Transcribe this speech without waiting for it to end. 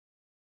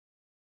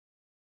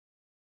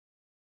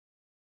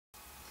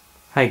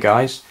Hey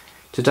guys,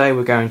 today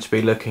we're going to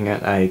be looking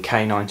at a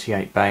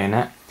K98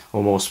 bayonet,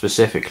 or more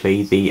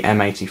specifically the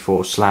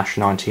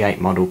M84/98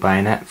 model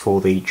bayonet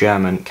for the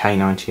German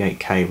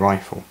K98K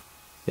rifle.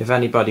 If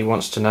anybody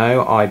wants to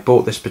know, I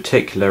bought this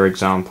particular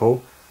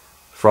example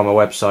from a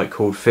website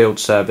called Field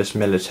Service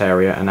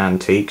Militaria and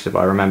Antiques, if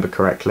I remember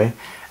correctly,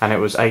 and it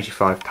was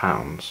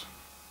 £85.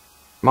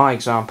 My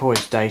example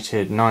is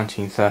dated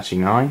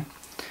 1939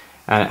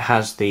 and it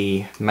has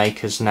the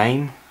maker's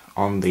name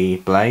on the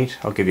blade.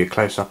 I'll give you a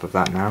close-up of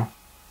that now.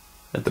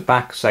 At the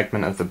back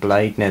segment of the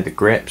blade near the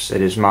grips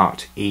it is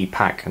marked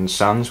E.Pack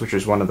Sons, which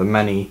was one of the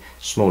many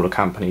smaller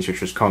companies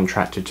which was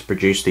contracted to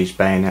produce these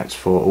bayonets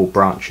for all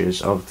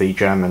branches of the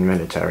German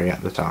military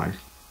at the time.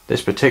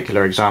 This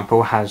particular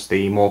example has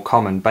the more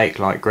common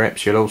bakelite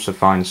grips. You'll also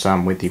find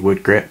some with the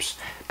wood grips,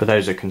 but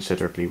those are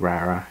considerably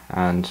rarer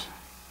and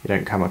you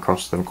don't come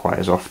across them quite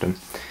as often.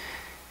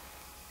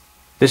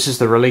 This is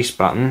the release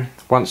button.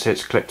 Once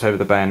it's clipped over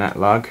the bayonet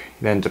lug,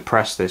 you then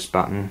depress this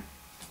button,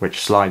 which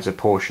slides a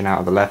portion out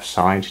of the left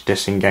side,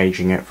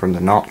 disengaging it from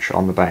the notch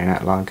on the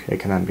bayonet lug. It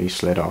can then be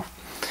slid off.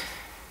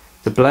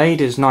 The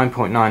blade is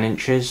 9.9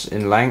 inches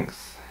in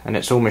length and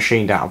it's all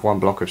machined out of one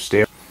block of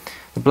steel.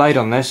 The blade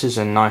on this is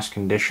in nice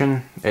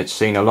condition. It's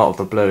seen a lot of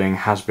the bluing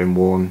has been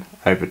worn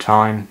over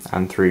time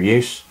and through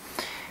use.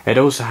 It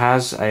also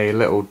has a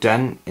little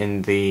dent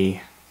in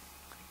the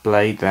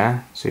blade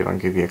there. See if I can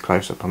give you a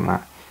close-up on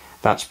that.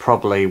 That's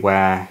probably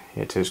where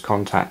it has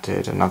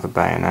contacted another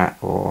bayonet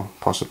or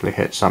possibly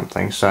hit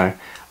something, so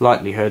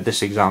likelihood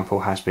this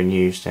example has been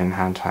used in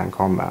hand-to-hand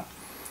combat.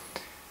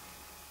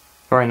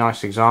 Very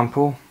nice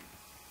example,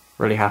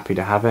 really happy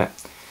to have it.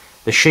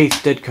 The sheath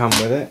did come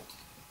with it,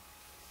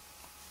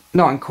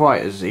 not in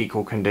quite as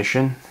equal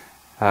condition,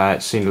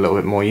 it's seen a little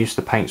bit more use,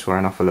 the paint's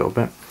wearing off a little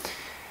bit.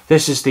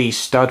 This is the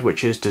stud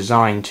which is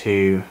designed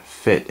to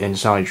fit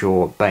inside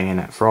your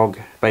bayonet frog,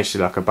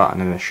 basically like a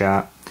button in a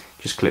shirt.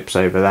 Just clips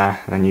over there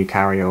and then you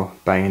carry your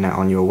bayonet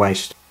on your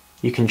waist.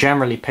 You can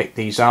generally pick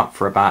these up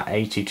for about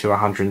 £80 to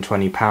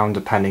 £120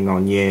 depending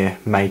on year,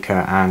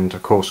 maker and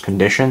of course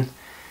condition.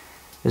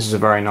 This is a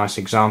very nice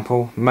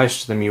example.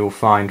 Most of them you will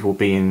find will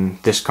be in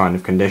this kind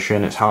of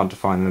condition. It's hard to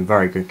find them in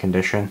very good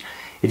condition.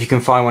 If you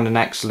can find one in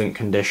excellent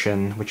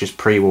condition, which is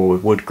pre-war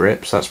with wood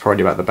grips, that's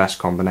probably about the best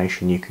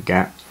combination you could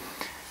get.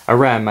 A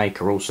rare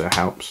maker also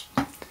helps.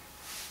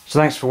 So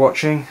thanks for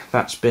watching.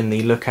 That's been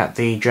the look at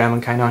the German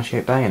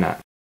K98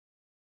 bayonet.